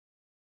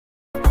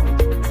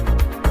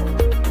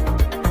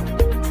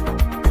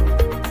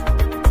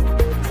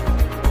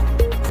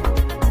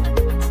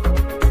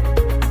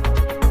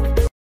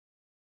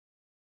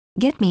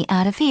Get me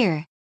out of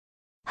here.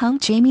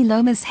 Hunk Jamie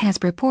Lomas has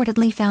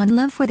reportedly found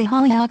love for the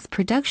Hollyoaks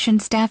production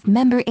staff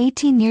member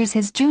 18 years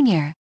his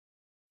junior.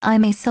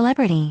 I'm a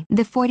celebrity.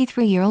 The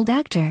 43-year-old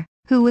actor,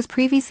 who was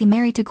previously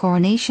married to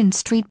Coronation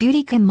Street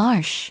beauty Kim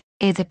Marsh,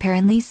 is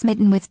apparently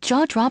smitten with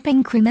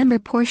jaw-dropping crew member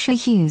Portia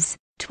Hughes,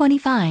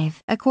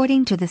 25.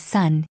 According to The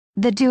Sun,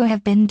 the duo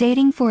have been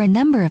dating for a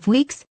number of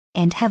weeks,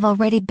 and have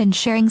already been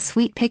sharing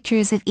sweet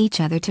pictures of each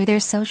other to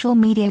their social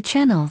media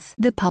channels.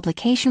 The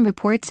publication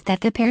reports that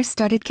the pair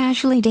started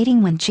casually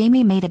dating when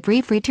Jamie made a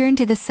brief return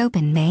to the soap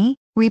in May,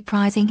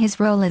 reprising his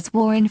role as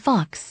Warren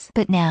Fox.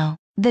 But now,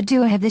 the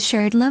duo have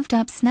shared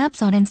loved-up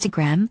snaps on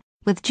Instagram,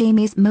 with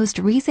Jamie's most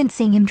recent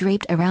seeing him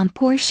draped around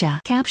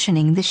Portia.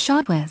 Captioning the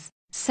shot was,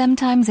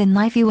 "Sometimes in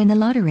life you win the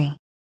lottery."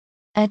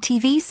 A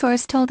TV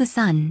source told The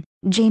Sun,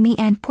 Jamie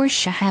and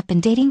Portia have been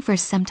dating for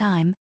some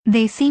time.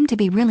 They seem to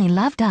be really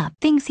loved up.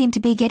 Things seem to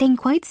be getting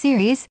quite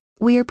serious.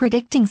 We're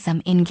predicting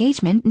some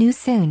engagement news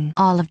soon.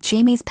 All of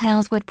Jamie's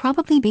pals would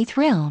probably be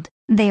thrilled.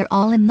 They're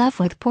all in love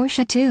with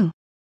Portia too.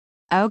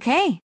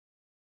 Okay.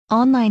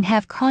 Online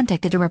have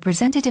contacted a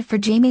representative for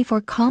Jamie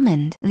for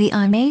comment. The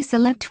I'm a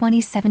Celeb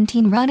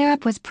 2017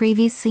 runner-up was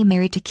previously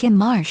married to Kim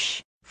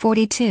Marsh,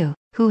 42,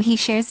 who he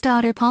shares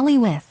daughter Polly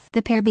with.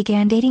 The pair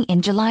began dating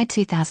in July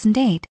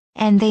 2008,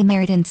 and they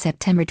married in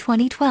September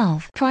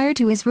 2012. Prior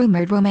to his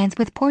rumored romance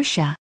with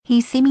Portia, he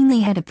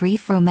seemingly had a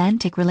brief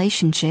romantic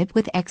relationship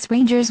with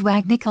ex-Rangers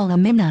wag Nicola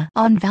Mimna.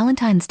 On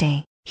Valentine's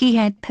Day, he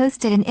had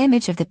posted an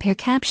image of the pair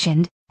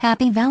captioned,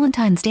 "Happy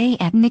Valentine's Day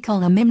at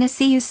Nicola Mimna,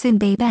 see you soon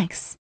babe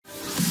X."